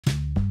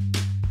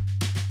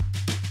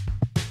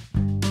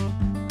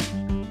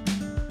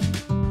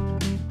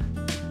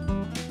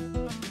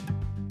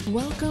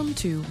Welcome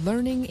to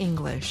Learning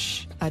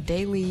English, a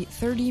daily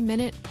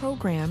 30-minute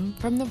program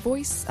from the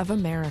Voice of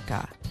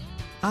America.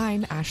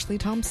 I'm Ashley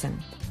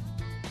Thompson.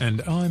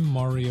 And I'm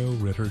Mario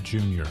Ritter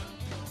Jr.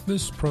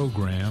 This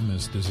program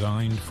is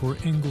designed for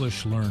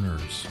English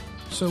learners,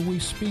 so we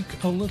speak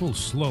a little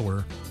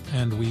slower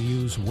and we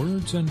use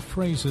words and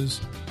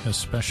phrases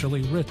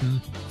especially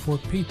written for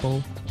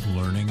people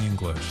learning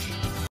English.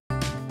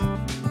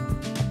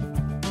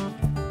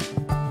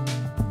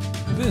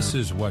 This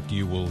is what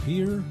you will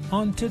hear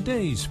on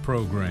today's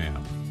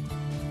program.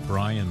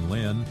 Brian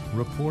Lynn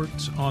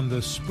reports on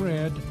the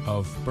spread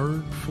of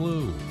bird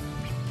flu.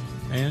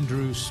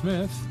 Andrew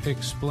Smith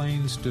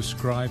explains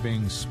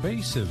describing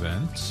space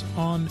events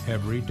on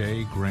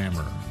Everyday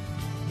Grammar.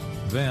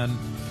 Then,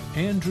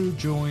 Andrew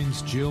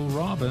joins Jill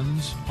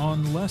Robbins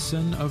on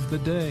Lesson of the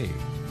Day.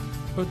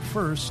 But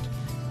first,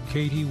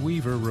 Katie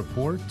Weaver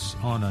reports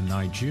on a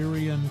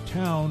Nigerian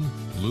town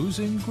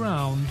losing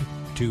ground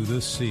to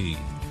the sea.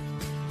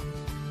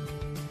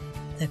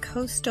 The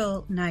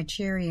coastal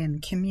Nigerian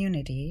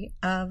community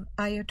of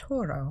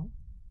Ayatoro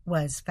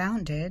was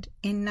founded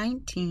in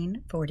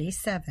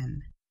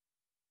 1947.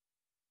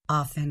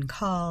 Often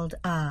called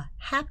a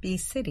happy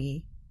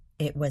city,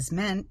 it was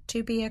meant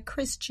to be a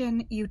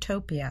Christian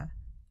utopia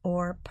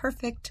or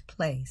perfect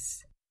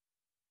place.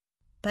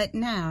 But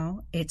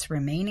now its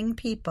remaining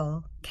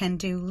people can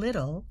do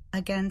little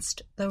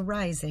against the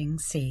rising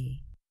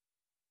sea.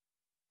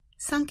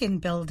 Sunken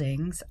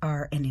buildings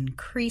are an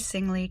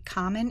increasingly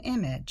common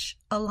image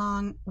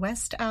along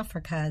West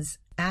Africa's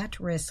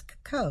at-risk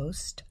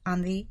coast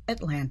on the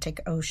Atlantic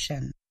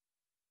Ocean.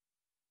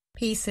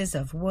 Pieces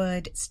of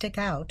wood stick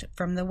out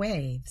from the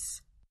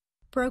waves.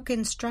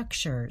 Broken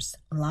structures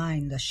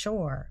line the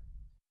shore.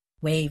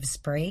 Waves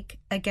break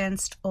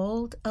against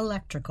old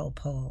electrical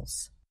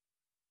poles.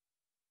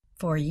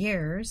 For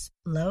years,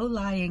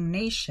 low-lying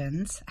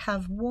nations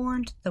have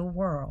warned the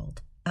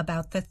world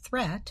about the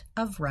threat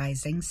of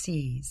rising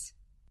seas.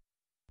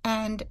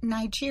 And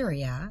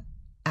Nigeria,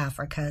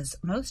 Africa's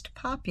most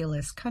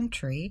populous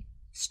country,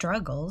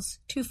 struggles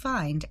to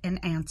find an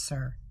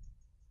answer.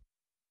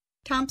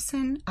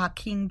 Thompson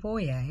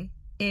Akinboye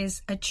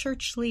is a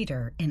church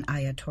leader in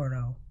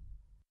Ayatoro.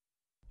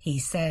 He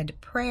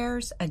said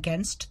prayers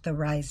against the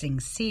rising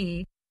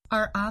sea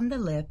are on the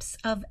lips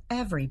of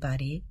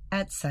everybody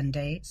at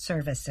Sunday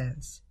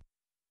services.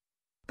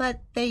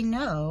 But they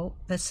know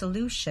the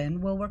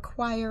solution will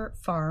require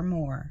far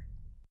more.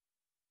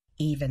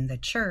 Even the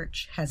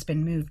church has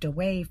been moved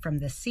away from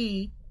the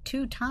sea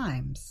 2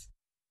 times.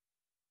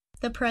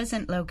 The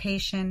present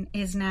location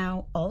is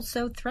now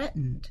also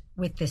threatened,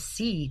 with the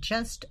sea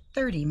just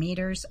 30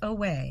 meters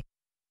away,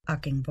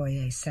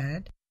 Akinboye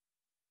said.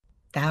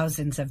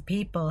 Thousands of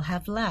people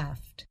have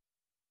left.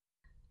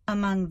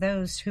 Among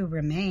those who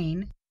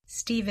remain,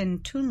 Stephen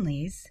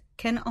Tunlis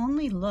can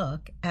only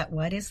look at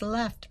what is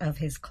left of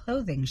his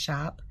clothing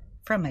shop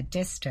from a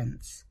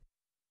distance.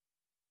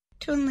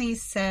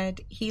 Tunlis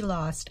said he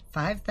lost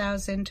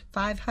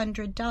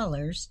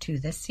 $5,500 to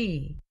the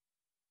sea.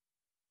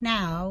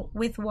 Now,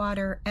 with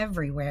water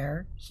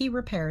everywhere, he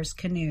repairs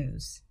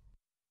canoes.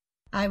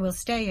 I will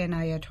stay in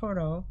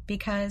Ayatoro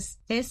because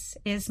this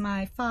is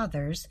my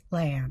father's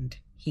land,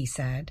 he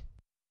said.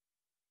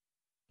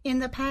 In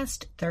the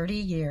past 30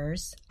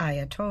 years,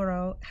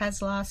 Ayatoro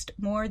has lost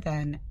more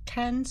than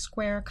 10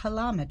 square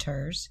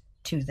kilometers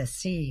to the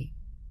sea.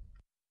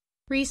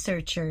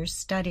 Researchers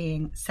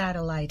studying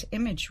satellite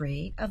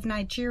imagery of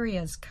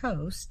Nigeria's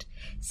coast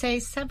say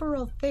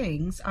several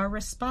things are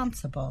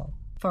responsible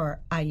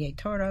for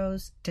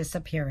Ayatoro's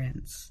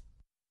disappearance.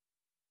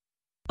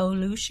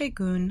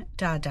 Olusegun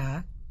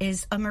Dada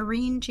is a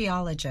marine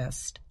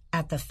geologist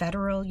at the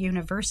Federal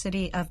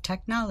University of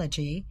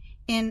Technology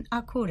in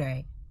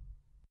Akure.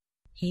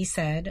 He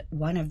said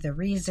one of the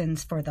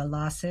reasons for the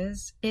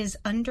losses is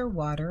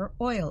underwater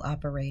oil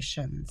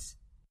operations.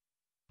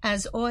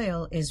 As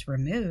oil is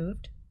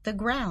removed, the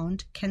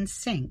ground can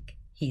sink,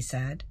 he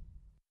said.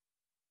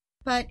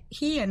 But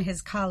he and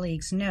his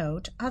colleagues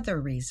note other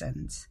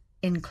reasons,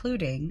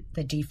 including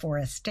the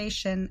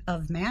deforestation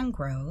of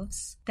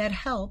mangroves that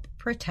help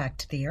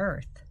protect the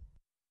earth.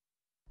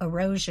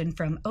 Erosion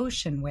from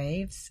ocean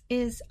waves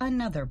is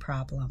another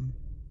problem.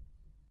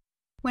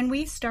 When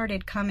we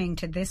started coming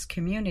to this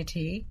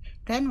community,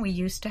 then we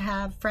used to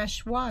have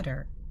fresh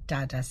water,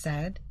 Dada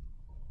said.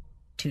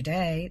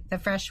 Today, the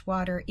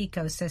freshwater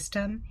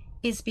ecosystem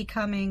is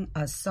becoming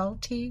a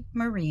salty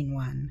marine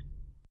one.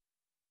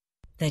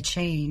 The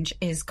change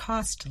is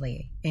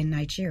costly in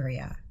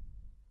Nigeria.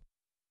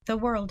 The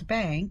World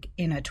Bank,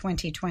 in a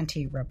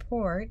 2020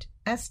 report,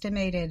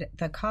 estimated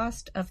the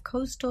cost of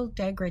coastal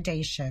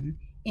degradation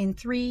in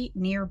 3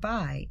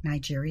 nearby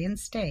Nigerian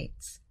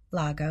states,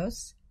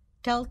 Lagos,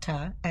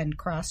 Delta, and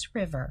Cross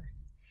River,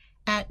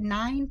 at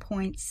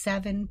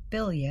 $9.7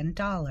 billion,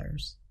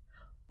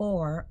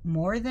 or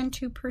more than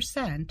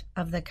 2%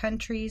 of the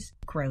country's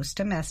gross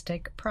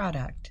domestic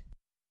product.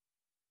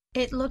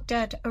 It looked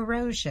at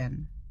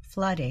erosion,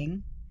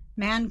 flooding,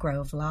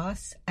 mangrove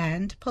loss,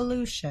 and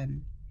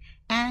pollution,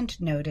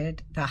 and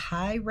noted the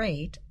high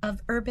rate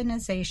of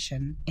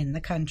urbanization in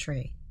the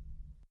country.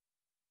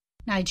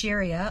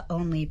 Nigeria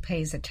only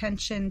pays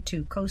attention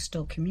to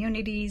coastal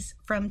communities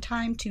from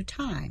time to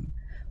time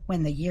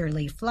when the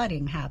yearly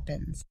flooding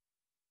happens,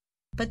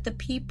 but the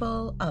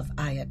people of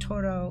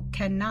Ayatoro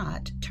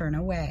cannot turn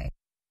away.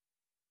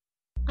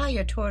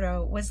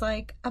 Ayatoro was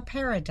like a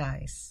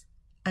paradise,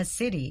 a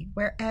city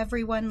where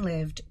everyone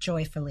lived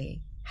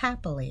joyfully,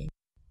 happily,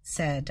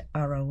 said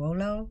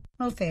Arowolo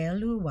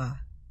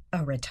Ofeoluwa,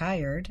 a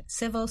retired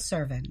civil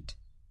servant.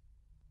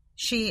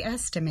 She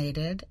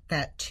estimated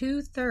that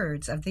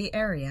 2/3 of the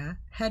area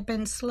had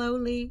been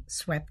slowly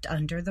swept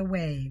under the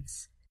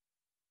waves.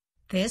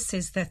 This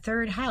is the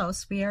 3rd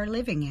house we are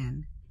living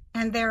in,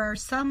 and there are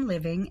some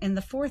living in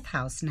the 4th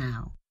house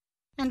now,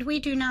 and we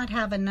do not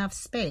have enough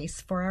space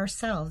for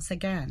ourselves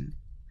again.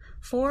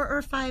 4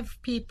 or 5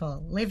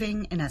 people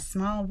living in a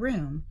small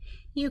room,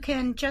 you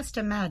can just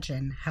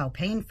imagine how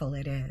painful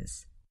it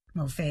is,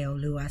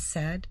 Mofeolua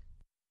said.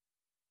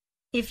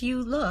 If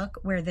you look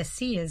where the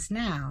sea is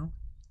now,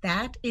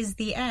 that is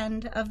the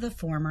end of the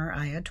former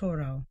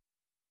Ayatoro.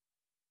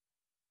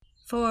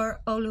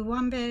 For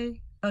Oluwambe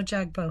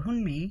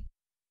Ojagbohunmi,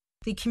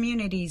 the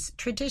community's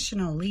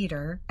traditional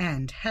leader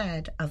and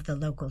head of the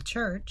local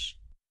church,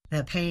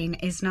 the pain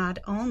is not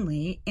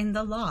only in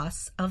the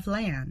loss of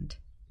land.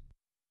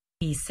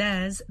 He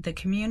says the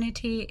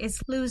community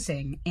is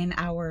losing in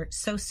our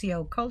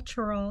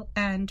socio-cultural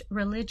and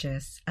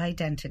religious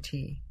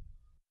identity.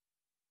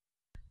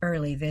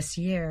 Early this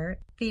year,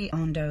 the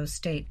Ondo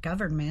state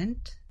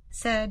government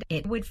said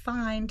it would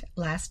find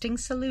lasting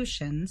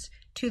solutions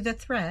to the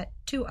threat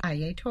to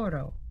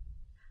Ayatoro,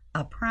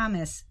 a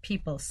promise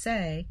people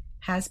say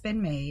has been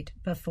made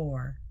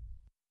before.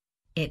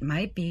 It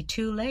might be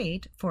too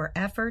late for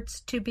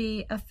efforts to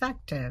be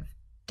effective,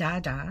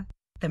 Dada,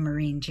 the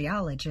marine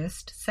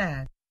geologist,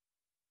 said.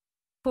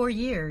 For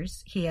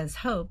years, he has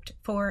hoped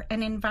for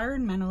an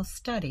environmental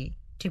study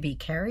to be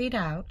carried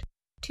out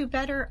to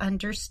better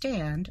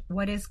understand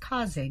what is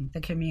causing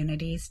the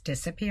community's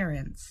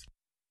disappearance.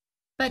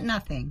 But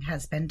nothing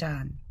has been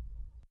done.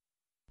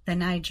 The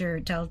Niger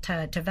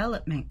Delta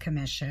Development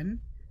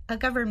Commission, a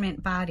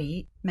government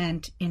body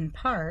meant in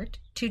part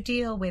to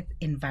deal with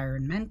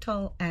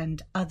environmental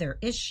and other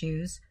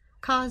issues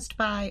caused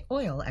by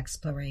oil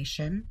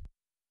exploration,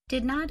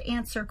 did not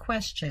answer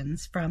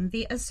questions from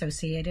the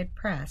Associated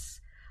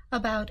Press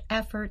about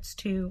efforts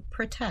to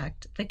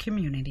protect the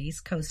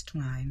community's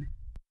coastline.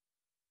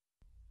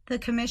 The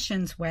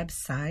Commission's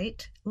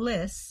website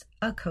lists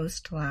a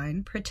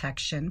coastline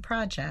protection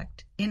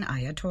project in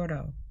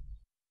Ayatoro.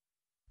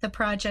 The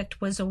project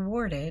was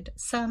awarded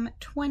some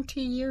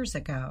 20 years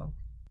ago,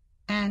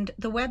 and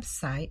the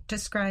website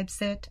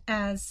describes it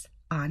as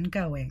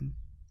ongoing.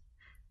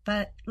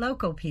 But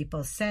local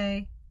people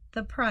say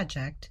the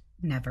project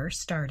never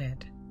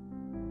started.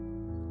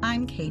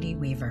 I'm Katie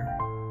Weaver.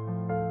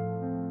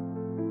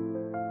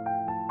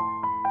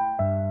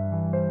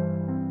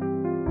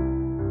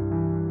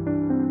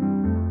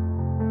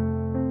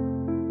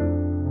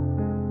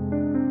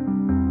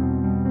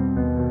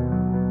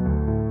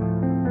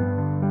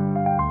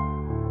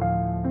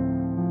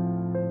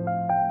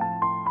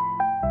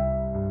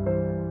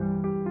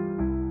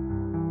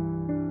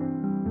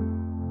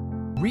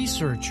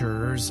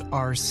 Researchers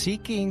are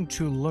seeking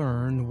to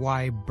learn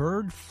why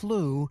bird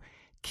flu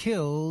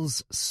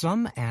kills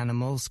some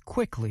animals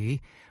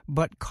quickly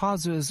but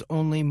causes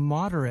only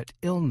moderate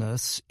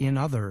illness in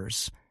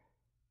others.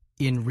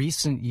 In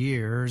recent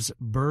years,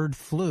 bird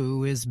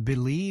flu is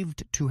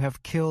believed to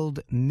have killed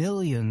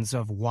millions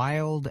of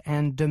wild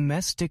and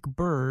domestic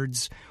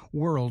birds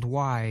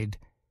worldwide.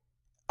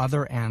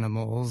 Other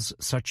animals,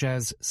 such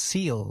as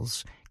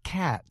seals,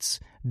 cats,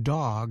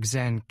 dogs,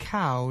 and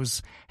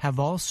cows, have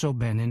also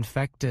been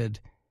infected.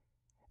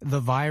 The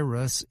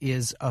virus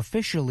is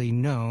officially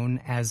known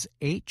as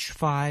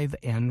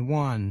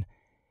H5N1.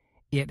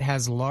 It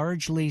has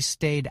largely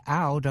stayed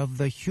out of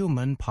the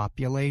human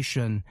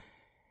population.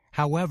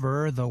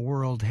 However, the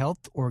World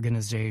Health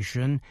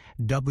Organization,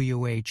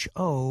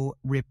 WHO,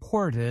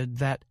 reported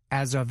that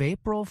as of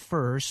April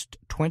 1st,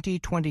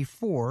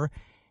 2024,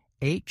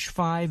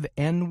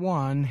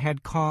 H5N1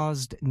 had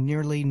caused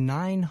nearly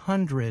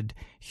 900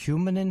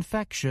 human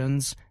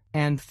infections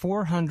and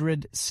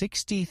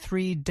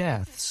 463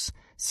 deaths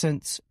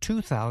since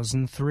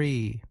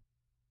 2003.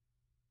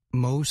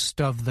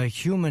 Most of the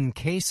human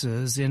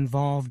cases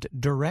involved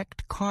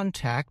direct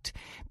contact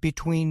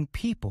between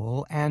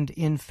people and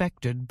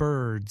infected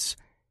birds.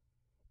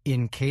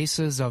 In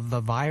cases of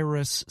the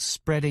virus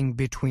spreading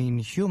between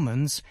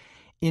humans,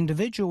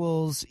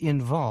 individuals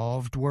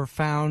involved were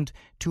found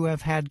to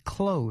have had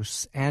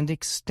close and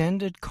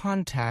extended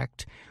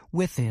contact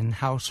within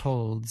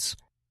households.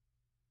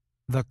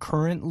 The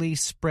currently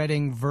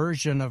spreading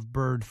version of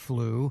bird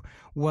flu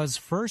was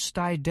first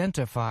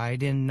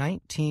identified in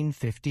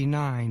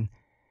 1959,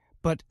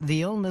 but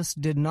the illness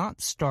did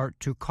not start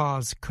to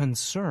cause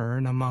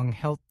concern among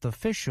health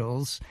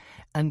officials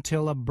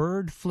until a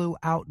bird flu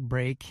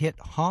outbreak hit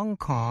Hong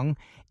Kong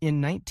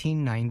in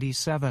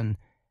 1997.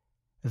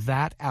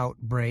 That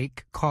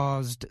outbreak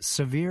caused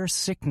severe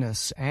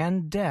sickness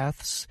and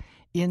deaths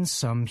in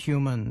some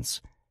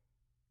humans.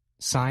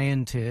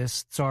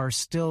 Scientists are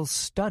still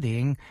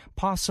studying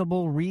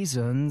possible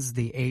reasons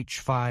the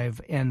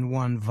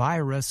H5N1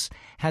 virus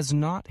has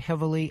not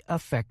heavily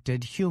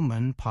affected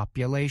human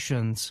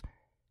populations.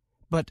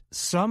 But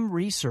some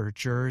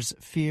researchers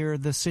fear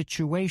the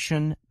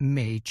situation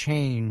may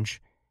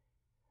change.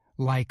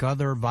 Like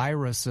other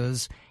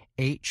viruses,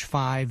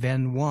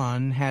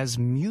 H5N1 has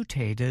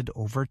mutated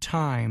over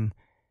time.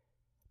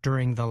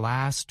 During the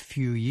last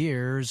few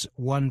years,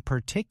 one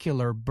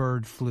particular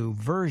bird flu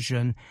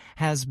version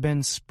has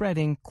been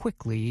spreading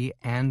quickly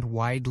and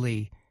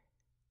widely.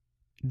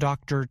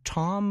 Dr.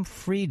 Tom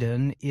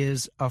Frieden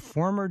is a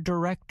former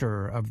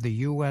director of the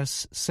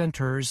U.S.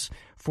 Centers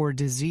for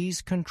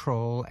Disease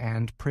Control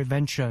and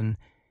Prevention,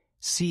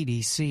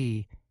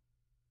 CDC.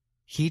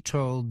 He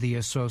told the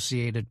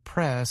Associated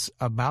Press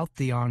about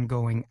the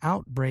ongoing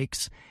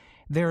outbreaks,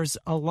 "There's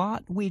a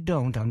lot we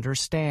don't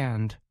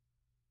understand."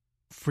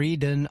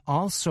 Frieden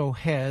also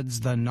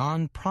heads the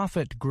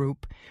nonprofit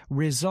group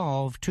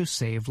Resolve to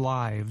Save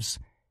Lives.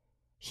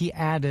 He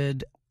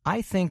added,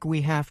 "I think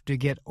we have to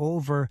get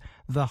over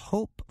the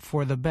hope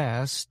for the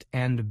best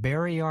and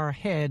bury our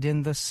head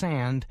in the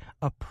sand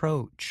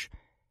approach."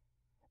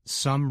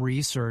 Some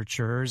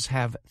researchers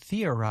have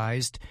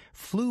theorized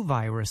flu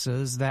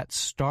viruses that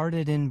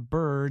started in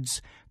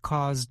birds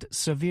caused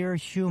severe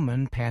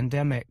human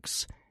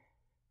pandemics.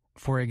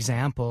 For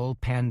example,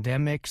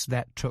 pandemics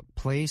that took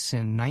place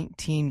in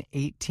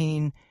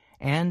 1918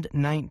 and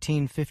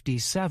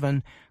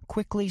 1957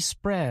 quickly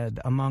spread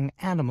among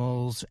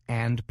animals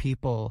and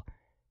people.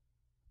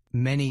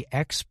 Many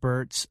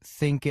experts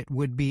think it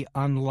would be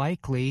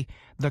unlikely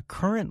the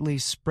currently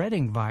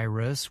spreading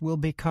virus will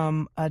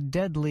become a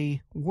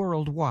deadly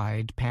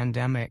worldwide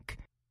pandemic.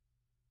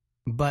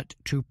 But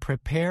to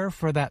prepare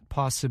for that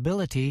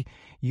possibility,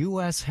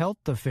 U.S.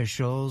 health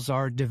officials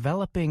are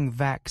developing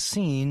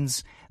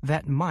vaccines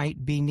that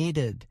might be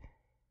needed.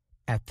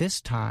 At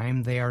this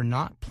time, they are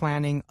not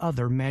planning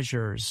other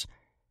measures.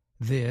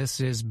 This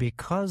is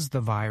because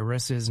the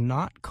virus is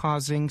not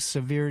causing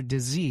severe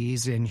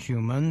disease in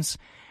humans,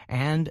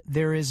 and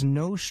there is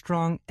no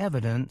strong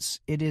evidence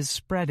it is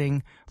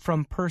spreading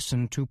from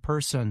person to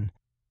person.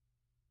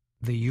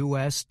 The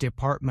U.S.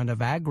 Department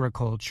of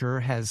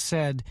Agriculture has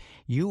said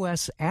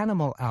U.S.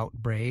 animal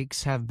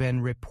outbreaks have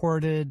been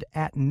reported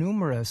at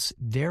numerous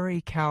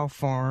dairy cow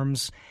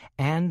farms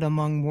and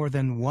among more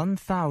than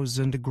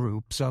 1,000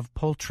 groups of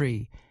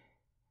poultry.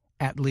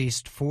 At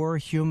least 4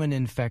 human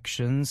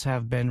infections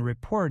have been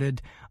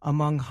reported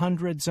among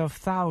hundreds of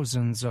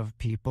thousands of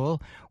people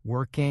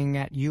working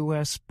at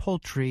U.S.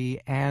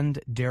 poultry and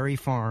dairy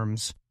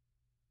farms.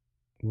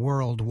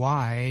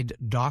 Worldwide,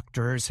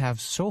 doctors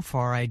have so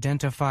far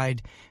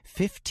identified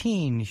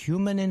 15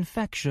 human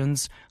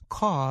infections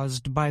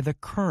caused by the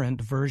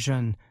current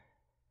version.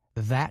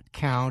 That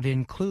count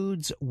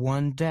includes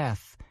 1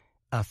 death,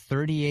 a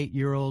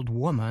 38-year-old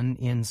woman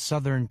in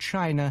southern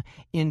China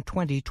in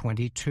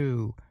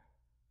 2022.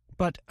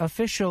 But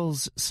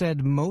officials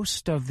said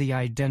most of the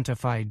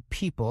identified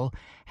people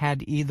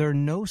had either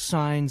no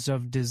signs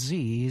of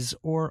disease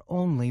or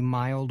only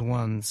mild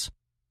ones.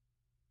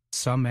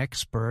 Some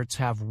experts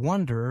have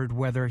wondered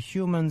whether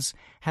humans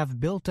have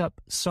built up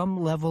some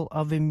level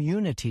of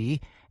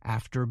immunity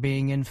after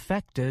being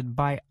infected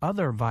by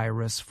other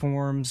virus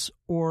forms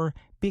or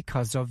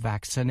because of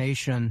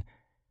vaccination.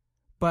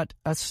 But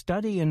a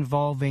study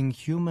involving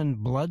human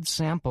blood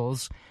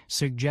samples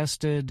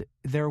suggested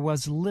there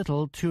was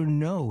little to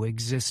no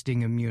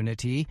existing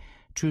immunity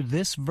to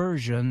this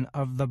version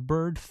of the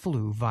bird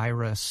flu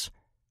virus.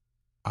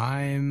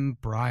 I'm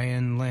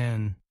Brian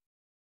Lynn.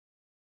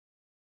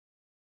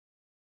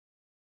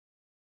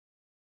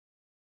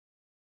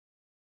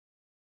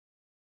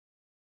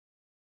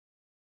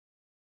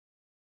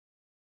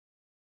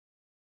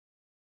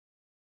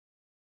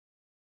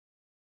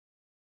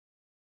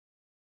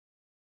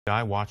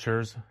 Sky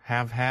watchers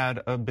have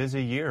had a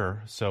busy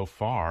year so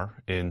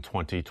far in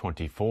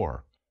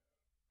 2024.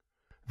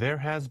 There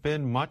has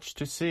been much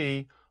to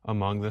see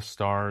among the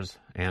stars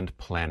and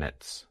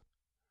planets.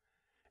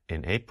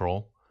 In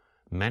April,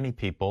 many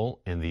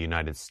people in the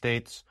United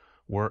States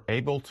were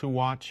able to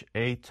watch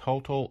a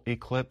total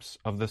eclipse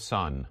of the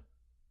sun.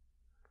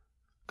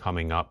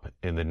 Coming up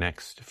in the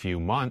next few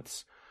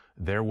months,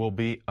 there will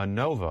be a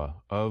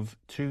nova of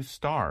 2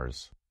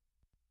 stars.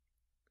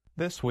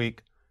 This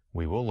week,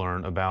 we will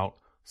learn about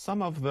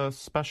some of the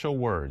special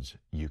words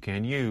you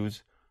can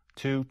use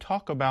to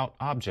talk about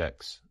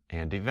objects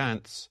and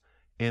events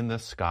in the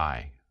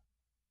sky.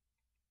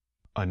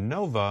 A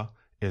nova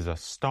is a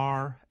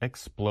star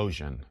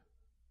explosion.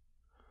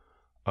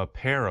 A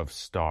pair of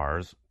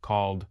stars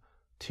called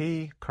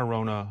T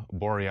Corona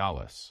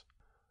Borealis,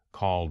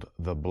 called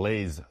the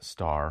blaze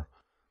star,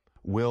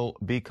 will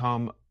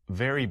become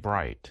very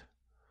bright,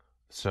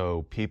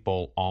 so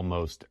people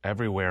almost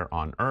everywhere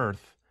on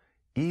Earth,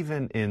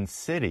 even in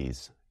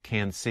cities,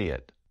 can see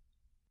it.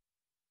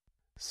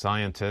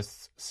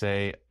 Scientists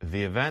say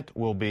the event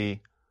will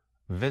be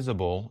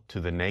visible to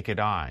the naked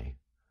eye,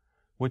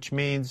 which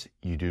means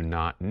you do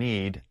not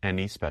need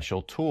any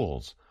special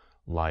tools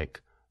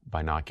like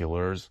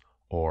binoculars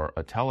or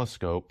a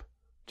telescope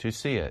to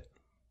see it.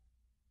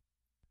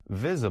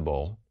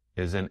 Visible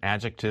is an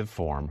adjective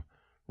form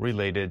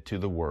related to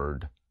the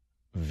word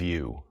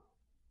view.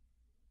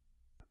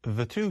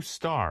 The two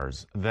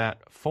stars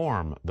that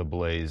form the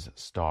blaze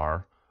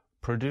star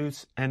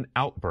produce an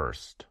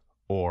outburst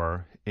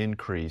or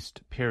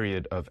increased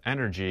period of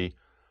energy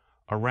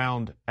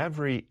around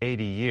every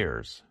 80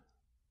 years.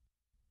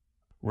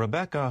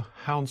 Rebecca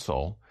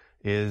Hounsell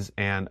is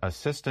an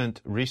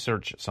assistant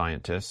research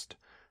scientist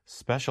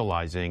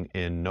specializing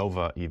in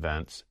nova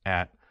events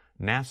at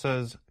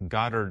NASA's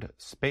Goddard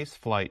Space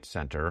Flight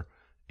Center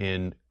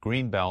in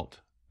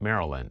Greenbelt,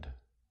 Maryland.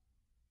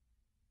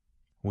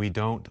 We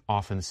don't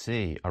often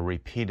see a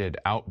repeated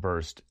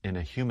outburst in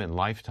a human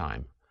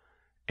lifetime,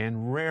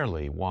 and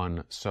rarely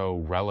one so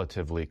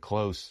relatively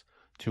close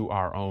to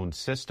our own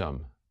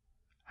system,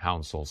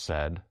 Hounsell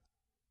said.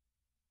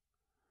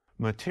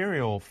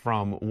 Material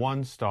from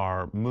one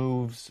star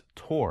moves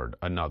toward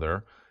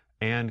another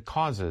and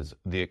causes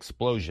the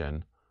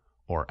explosion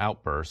or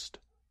outburst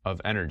of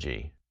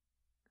energy.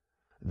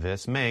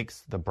 This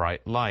makes the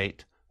bright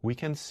light we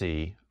can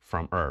see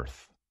from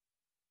Earth.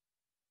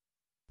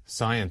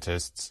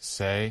 Scientists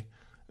say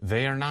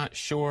they are not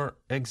sure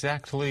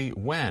exactly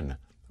when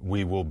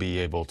we will be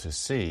able to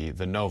see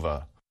the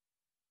nova,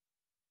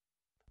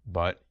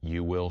 but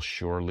you will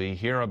surely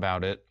hear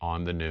about it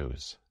on the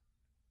news.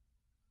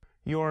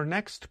 Your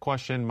next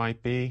question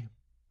might be,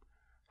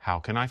 how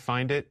can I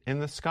find it in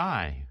the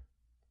sky?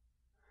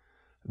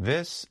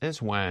 This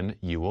is when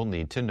you will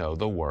need to know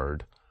the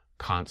word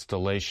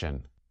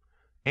constellation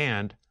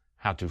and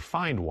how to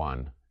find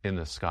one in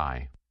the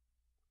sky.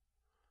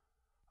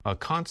 A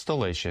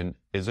constellation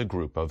is a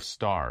group of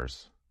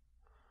stars.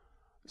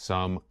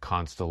 Some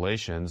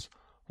constellations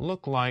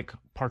look like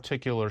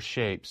particular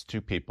shapes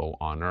to people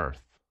on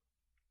Earth.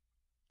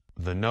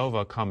 The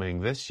nova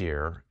coming this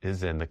year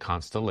is in the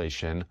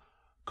constellation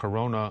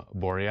Corona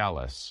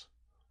Borealis,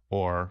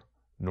 or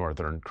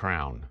Northern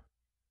Crown.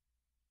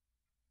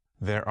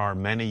 There are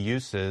many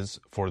uses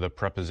for the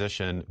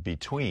preposition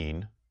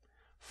between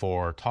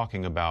for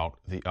talking about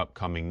the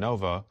upcoming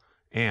nova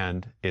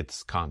and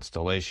its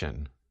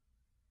constellation.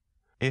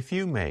 If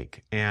you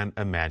make an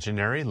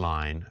imaginary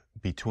line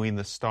between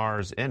the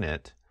stars in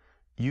it,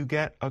 you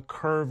get a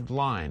curved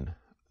line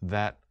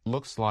that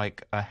looks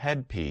like a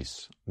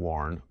headpiece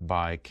worn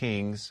by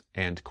kings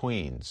and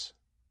queens.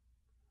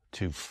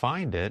 To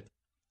find it,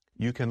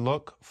 you can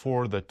look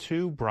for the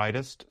two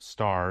brightest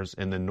stars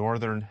in the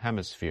northern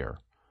hemisphere,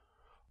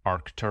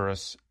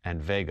 Arcturus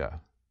and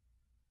Vega.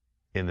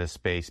 In the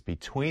space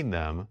between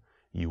them,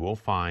 you will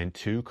find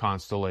two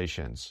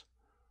constellations,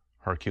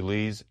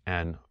 Hercules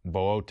and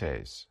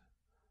Boötes.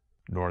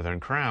 Northern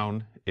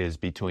Crown is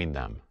between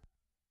them.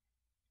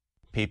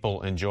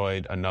 People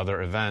enjoyed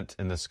another event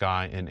in the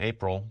sky in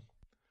April,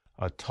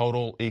 a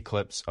total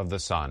eclipse of the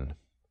sun.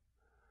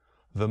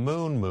 The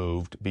moon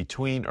moved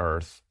between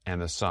Earth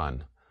and the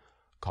sun,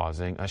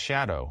 causing a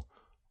shadow,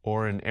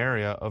 or an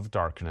area of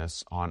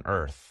darkness on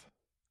Earth.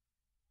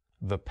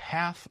 The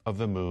path of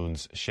the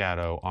moon's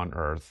shadow on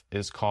Earth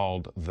is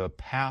called the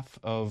path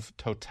of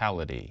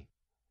totality.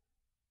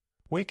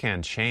 We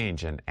can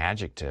change an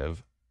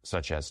adjective,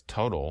 such as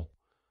total,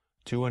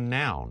 to a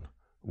noun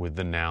with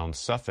the noun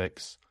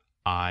suffix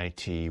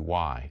ity.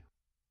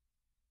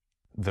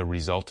 The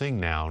resulting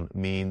noun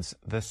means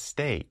the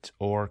state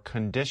or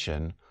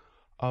condition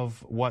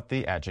of what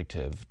the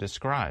adjective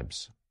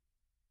describes.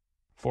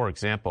 For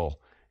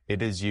example,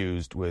 it is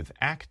used with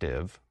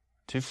active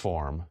to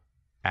form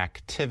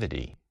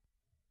activity.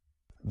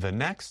 The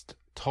next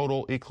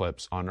total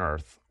eclipse on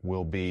Earth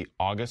will be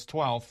August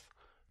 12th,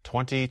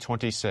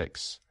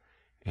 2026,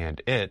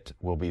 and it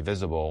will be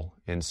visible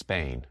in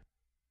Spain.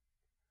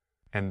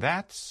 And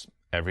that's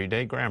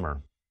Everyday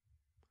Grammar.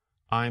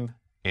 I'm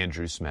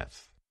Andrew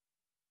Smith.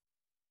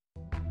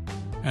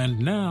 And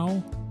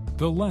now,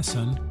 the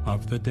lesson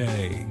of the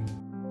day.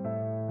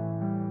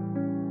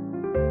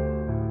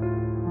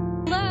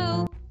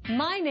 Hello,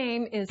 my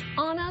name is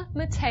Anna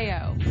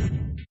Mateo.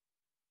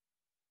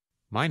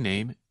 My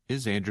name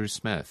is Andrew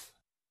Smith.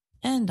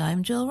 And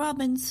I'm Jill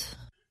Robbins.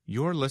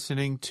 You're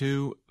listening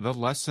to the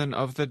lesson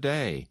of the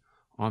day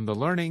on the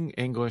Learning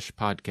English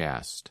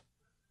podcast.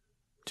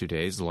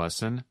 Today's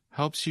lesson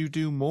helps you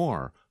do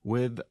more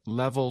with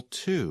Level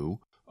 2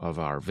 of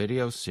our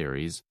video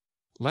series,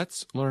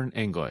 Let's Learn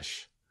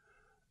English.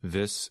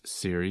 This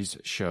series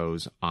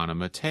shows Anna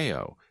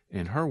Mateo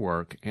in her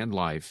work and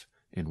life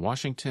in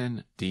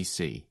Washington,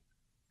 D.C.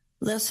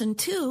 Lesson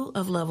 2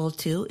 of Level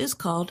 2 is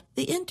called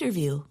The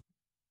Interview.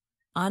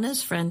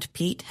 Anna's friend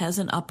Pete has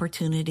an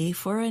opportunity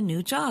for a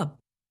new job.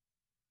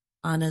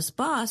 Anna's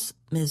boss,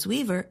 Ms.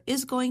 Weaver,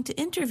 is going to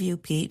interview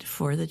Pete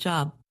for the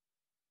job.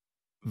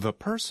 The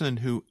person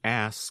who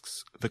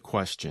asks the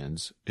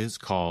questions is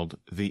called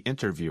the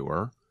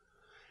interviewer,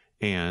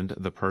 and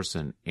the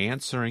person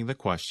answering the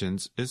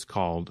questions is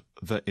called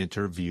the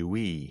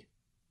interviewee.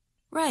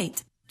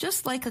 Right.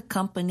 Just like a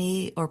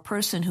company or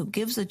person who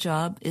gives a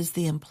job is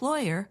the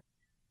employer,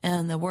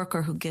 and the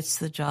worker who gets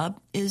the job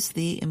is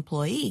the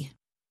employee.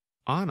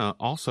 Anna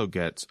also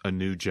gets a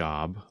new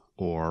job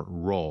or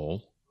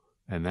role,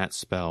 and that's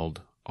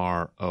spelled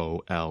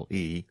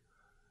R-O-L-E,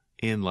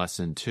 in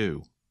Lesson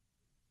 2.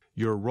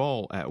 Your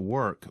role at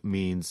work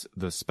means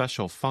the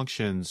special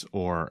functions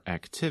or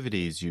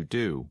activities you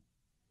do.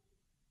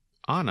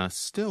 Anna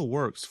still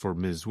works for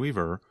Ms.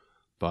 Weaver,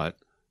 but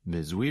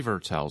Ms. Weaver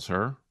tells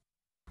her,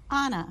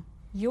 Anna,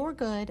 you're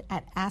good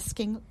at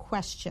asking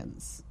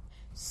questions.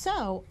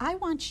 So I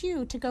want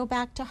you to go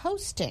back to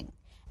hosting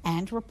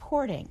and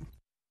reporting.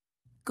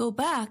 Go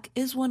back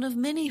is one of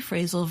many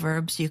phrasal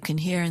verbs you can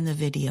hear in the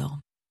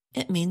video.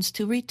 It means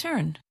to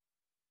return.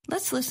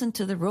 Let's listen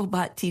to the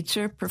robot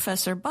teacher,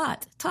 Professor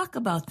Bott, talk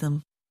about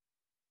them.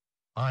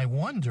 I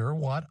wonder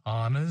what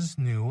Anna's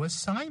new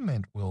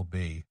assignment will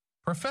be.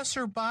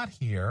 Professor Bott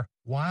here.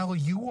 While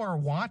you are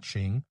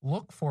watching,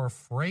 look for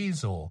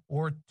phrasal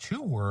or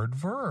two-word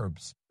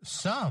verbs.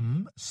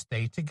 Some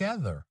stay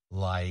together,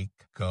 like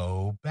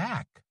go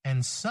back,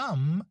 and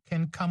some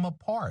can come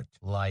apart,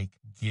 like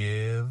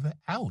give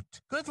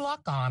out. Good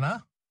luck,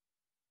 Anna.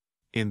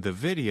 In the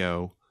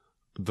video,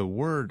 the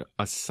word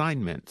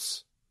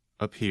assignments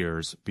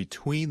appears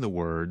between the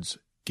words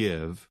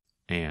give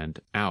and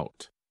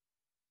out.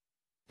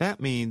 That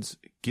means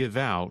give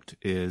out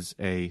is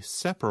a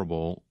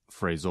separable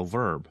phrasal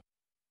verb.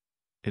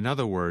 In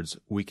other words,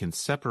 we can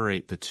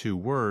separate the two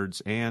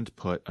words and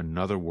put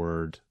another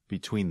word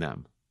between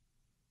them.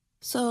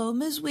 So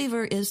Ms.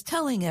 Weaver is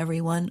telling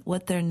everyone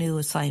what their new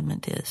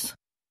assignment is.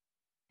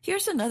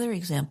 Here's another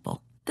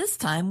example, this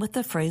time with the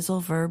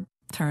phrasal verb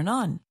turn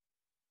on.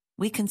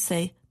 We can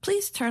say,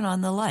 please turn on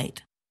the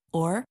light,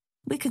 or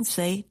we can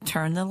say,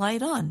 turn the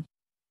light on.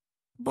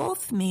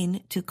 Both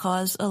mean to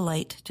cause a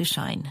light to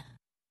shine.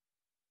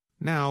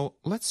 Now,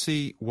 let's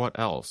see what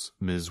else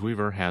Ms.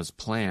 Weaver has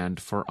planned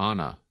for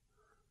Anna.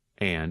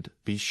 And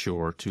be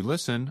sure to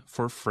listen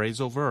for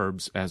phrasal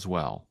verbs as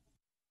well.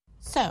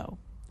 So,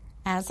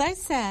 as I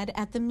said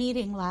at the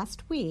meeting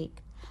last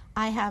week,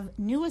 I have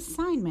new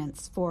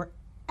assignments for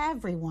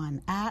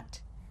everyone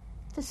at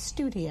the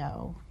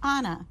studio.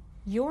 Anna,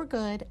 you're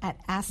good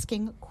at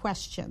asking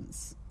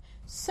questions.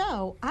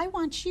 So I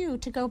want you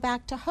to go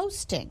back to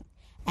hosting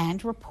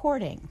and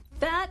reporting.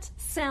 That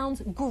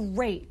sounds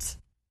great.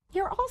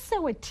 You're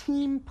also a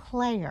team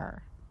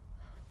player.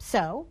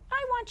 So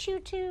I want you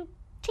to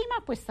team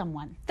up with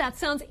someone. That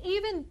sounds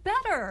even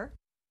better.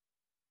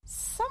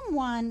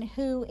 Someone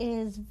who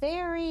is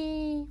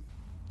very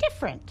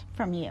different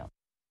from you.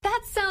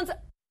 That sounds...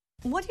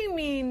 What do you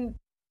mean,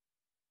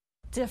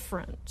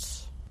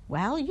 different?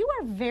 Well, you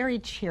are very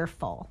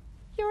cheerful.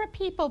 You're a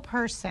people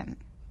person.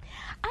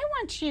 I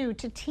want you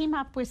to team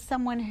up with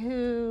someone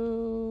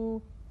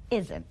who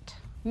isn't.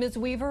 Ms.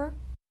 Weaver,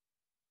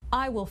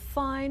 I will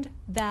find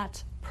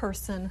that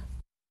person.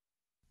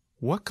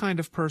 What kind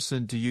of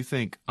person do you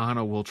think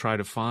Anna will try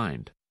to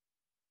find?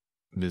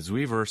 Ms.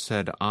 Weaver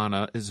said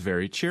Anna is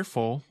very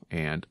cheerful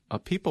and a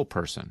people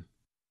person.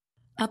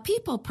 A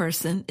people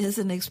person is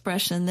an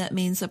expression that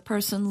means a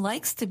person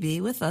likes to be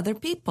with other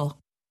people.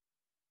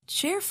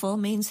 Cheerful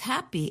means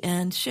happy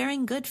and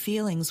sharing good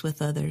feelings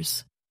with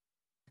others.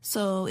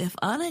 So if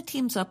Anna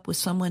teams up with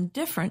someone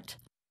different,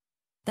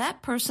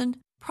 that person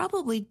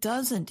probably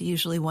doesn't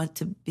usually want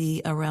to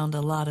be around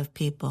a lot of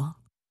people.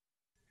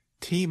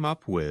 Team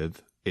up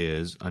with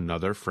is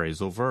another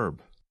phrasal verb.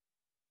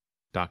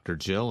 Dr.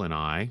 Jill and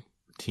I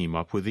team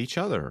up with each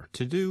other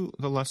to do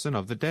the lesson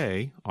of the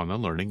day on the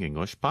Learning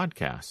English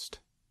podcast.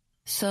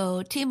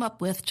 So team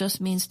up with just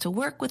means to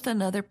work with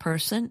another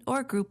person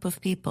or group of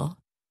people.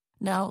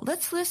 Now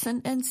let's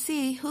listen and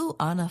see who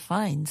Anna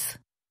finds.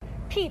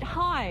 Pete,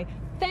 hi.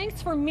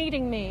 Thanks for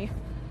meeting me.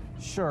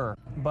 Sure,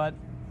 but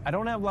I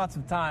don't have lots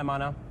of time,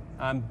 Anna.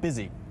 I'm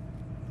busy,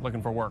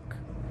 looking for work.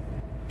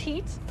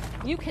 Pete,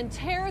 you can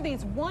tear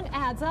these want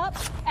ads up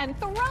and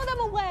throw them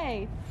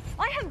away.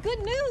 I have good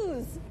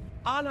news.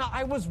 Anna,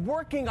 I was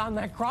working on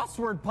that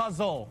crossword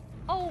puzzle.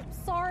 Oh,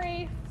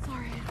 sorry.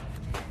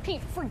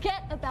 Pete,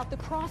 forget about the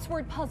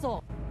crossword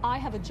puzzle. I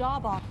have a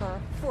job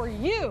offer for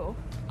you.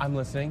 I'm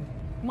listening.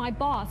 My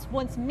boss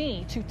wants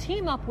me to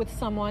team up with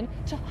someone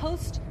to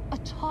host a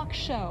talk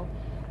show.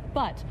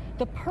 But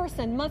the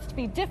person must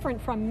be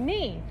different from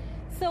me.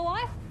 So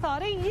I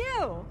thought of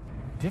you.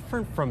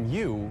 Different from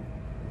you?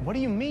 What do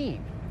you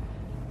mean?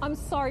 I'm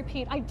sorry,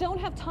 Pete. I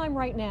don't have time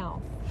right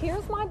now.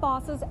 Here's my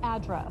boss's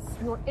address.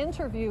 Your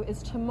interview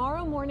is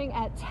tomorrow morning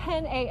at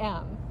 10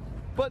 a.m.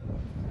 But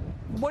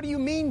what do you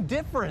mean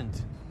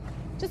different?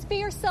 Just be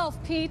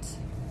yourself, Pete.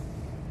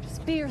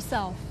 Just be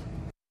yourself.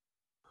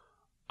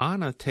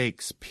 Anna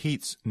takes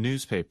Pete's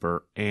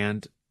newspaper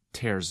and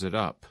tears it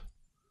up,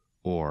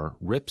 or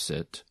rips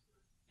it,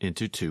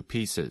 into two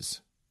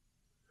pieces.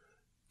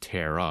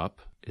 Tear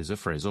up is a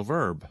phrasal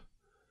verb.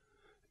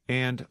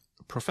 And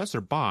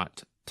Professor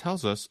Bott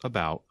tells us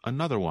about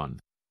another one.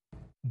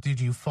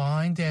 Did you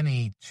find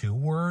any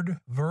two-word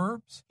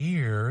verbs?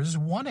 Here's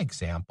one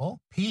example.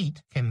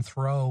 Pete can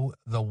throw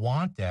the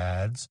want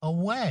ads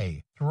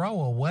away.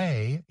 Throw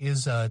away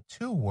is a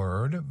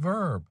two-word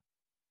verb.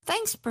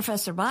 Thanks,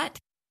 Professor Bott.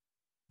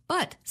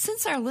 But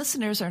since our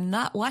listeners are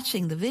not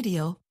watching the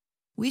video,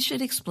 we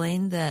should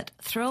explain that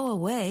throw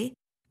away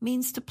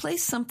means to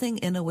place something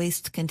in a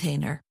waste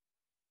container.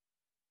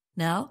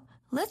 Now,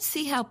 let's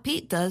see how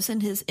Pete does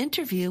in his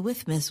interview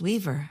with Ms.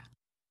 Weaver.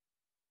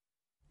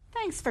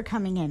 Thanks for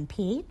coming in,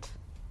 Pete.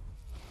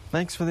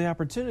 Thanks for the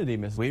opportunity,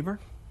 Ms. Weaver.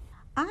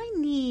 I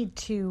need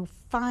to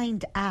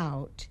find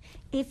out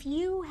if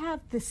you have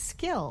the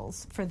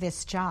skills for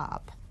this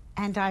job,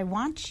 and I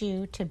want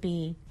you to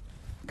be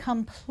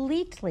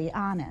completely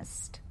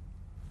honest.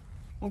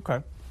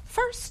 Okay.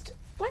 First,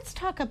 let's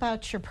talk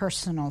about your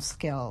personal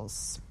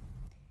skills.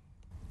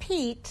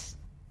 Pete,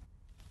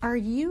 are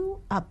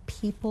you a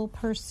people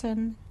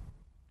person?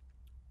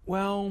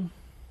 Well,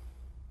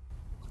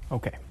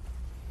 okay.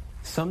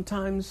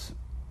 Sometimes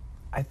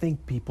I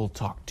think people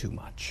talk too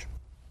much.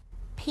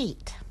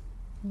 Pete,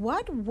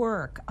 what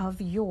work of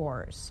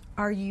yours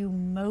are you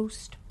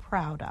most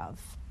proud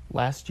of?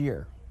 Last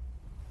year,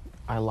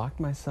 I locked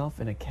myself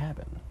in a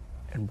cabin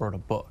and wrote a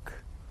book.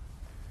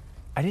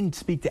 I didn't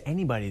speak to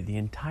anybody the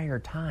entire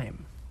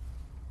time.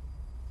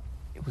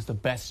 It was the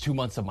best 2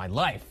 months of my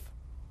life.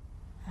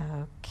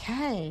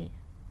 Okay.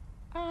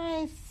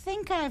 I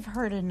think I've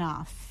heard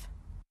enough.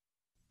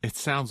 It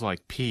sounds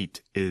like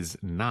Pete is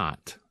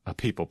not a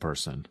people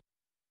person.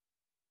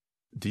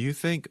 Do you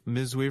think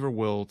Ms. Weaver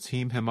will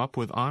team him up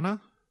with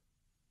Anna?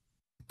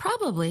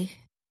 Probably.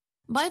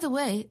 By the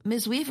way,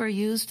 Ms. Weaver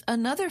used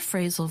another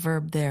phrasal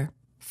verb there,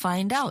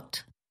 find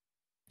out.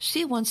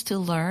 She wants to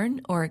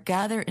learn or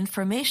gather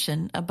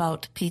information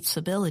about Pete's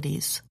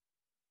abilities.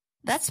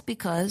 That's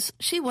because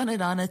she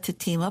wanted Anna to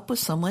team up with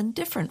someone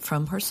different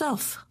from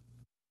herself.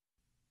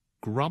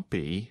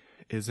 Grumpy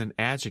is an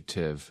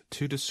adjective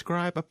to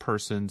describe a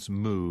person's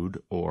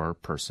mood or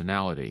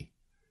personality.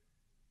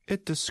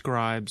 It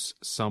describes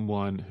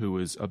someone who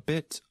is a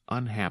bit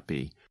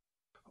unhappy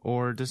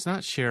or does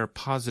not share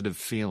positive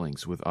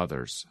feelings with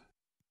others.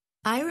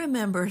 I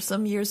remember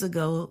some years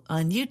ago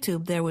on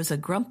YouTube there was a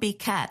grumpy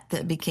cat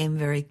that became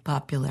very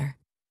popular.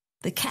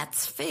 The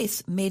cat's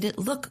face made it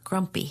look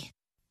grumpy.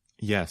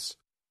 Yes.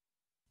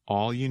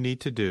 All you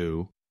need to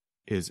do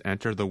is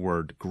enter the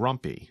word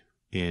grumpy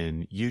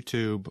in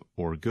YouTube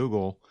or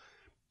Google,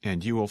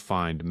 and you will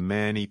find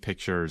many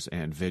pictures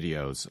and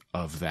videos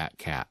of that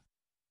cat.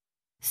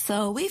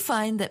 So we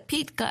find that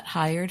Pete got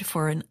hired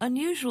for an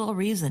unusual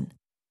reason,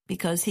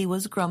 because he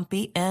was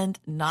grumpy and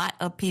not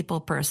a people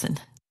person.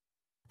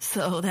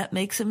 So that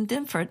makes him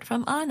different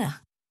from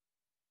Anna.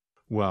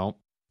 Well,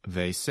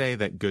 they say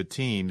that good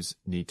teams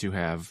need to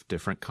have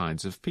different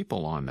kinds of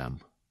people on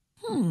them.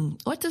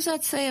 What does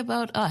that say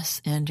about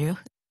us, Andrew?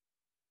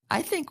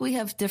 I think we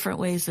have different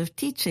ways of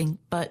teaching,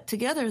 but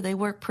together they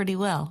work pretty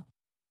well.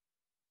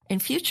 In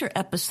future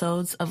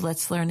episodes of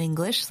Let's Learn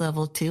English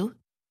Level 2,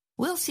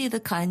 we'll see the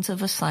kinds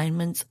of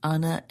assignments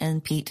Anna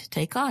and Pete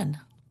take on.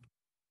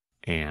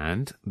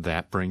 And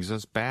that brings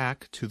us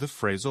back to the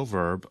phrasal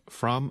verb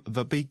from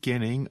the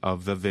beginning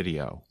of the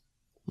video.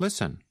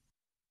 Listen.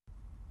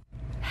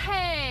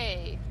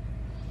 Hey,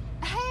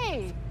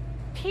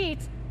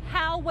 Pete,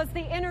 how was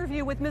the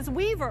interview with Ms.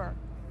 Weaver?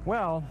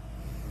 Well,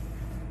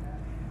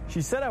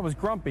 she said I was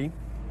grumpy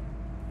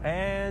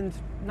and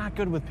not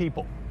good with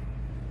people.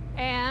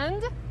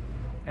 And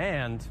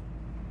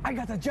I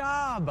got the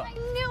job! I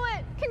knew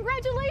it!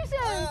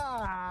 Congratulations!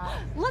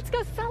 Let's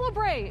go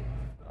celebrate!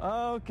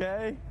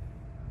 Okay.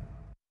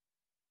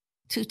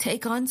 To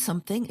take on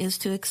something is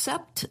to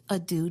accept a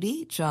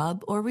duty,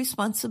 job, or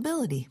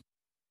responsibility.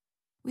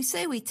 We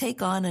say we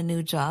take on a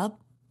new job,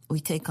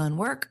 we take on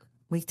work,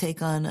 we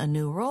take on a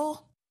new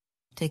role,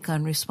 take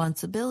on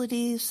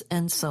responsibilities,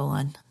 and so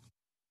on.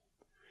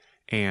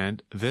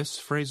 And this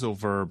phrasal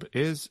verb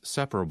is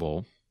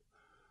separable.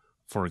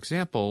 For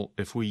example,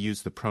 if we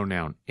use the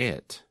pronoun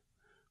it,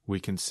 we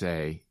can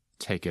say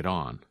take it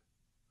on.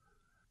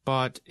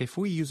 But if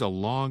we use a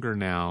longer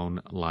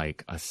noun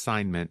like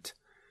assignment,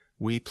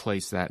 we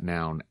place that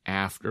noun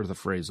after the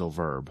phrasal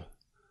verb.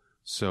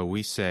 So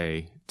we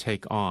say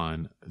take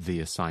on the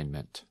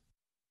assignment.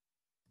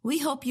 We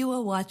hope you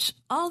will watch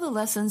all the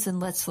lessons in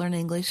Let's Learn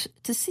English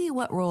to see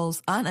what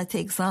roles Anna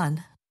takes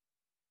on.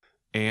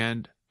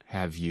 And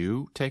have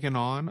you taken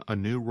on a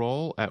new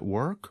role at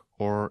work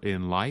or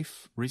in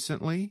life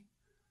recently?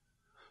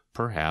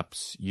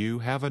 Perhaps you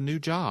have a new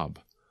job,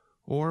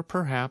 or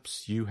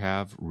perhaps you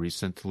have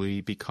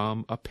recently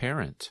become a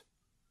parent.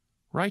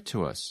 Write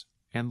to us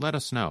and let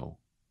us know.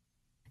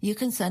 You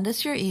can send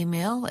us your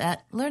email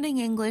at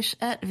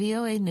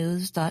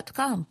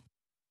learningenglish@voanews.com.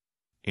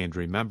 And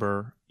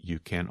remember, you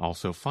can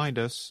also find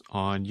us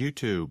on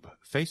YouTube,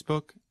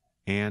 Facebook,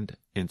 and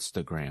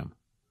Instagram.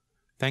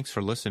 Thanks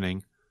for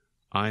listening.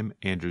 I'm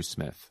Andrew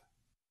Smith.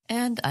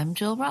 And I'm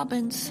Jill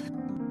Robbins.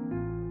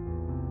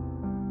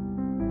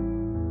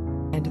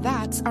 And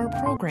that's our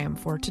program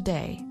for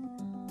today.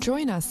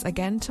 Join us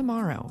again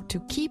tomorrow to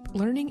keep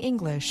learning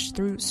English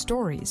through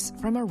stories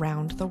from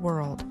around the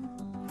world.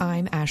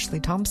 I'm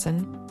Ashley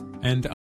Thompson. And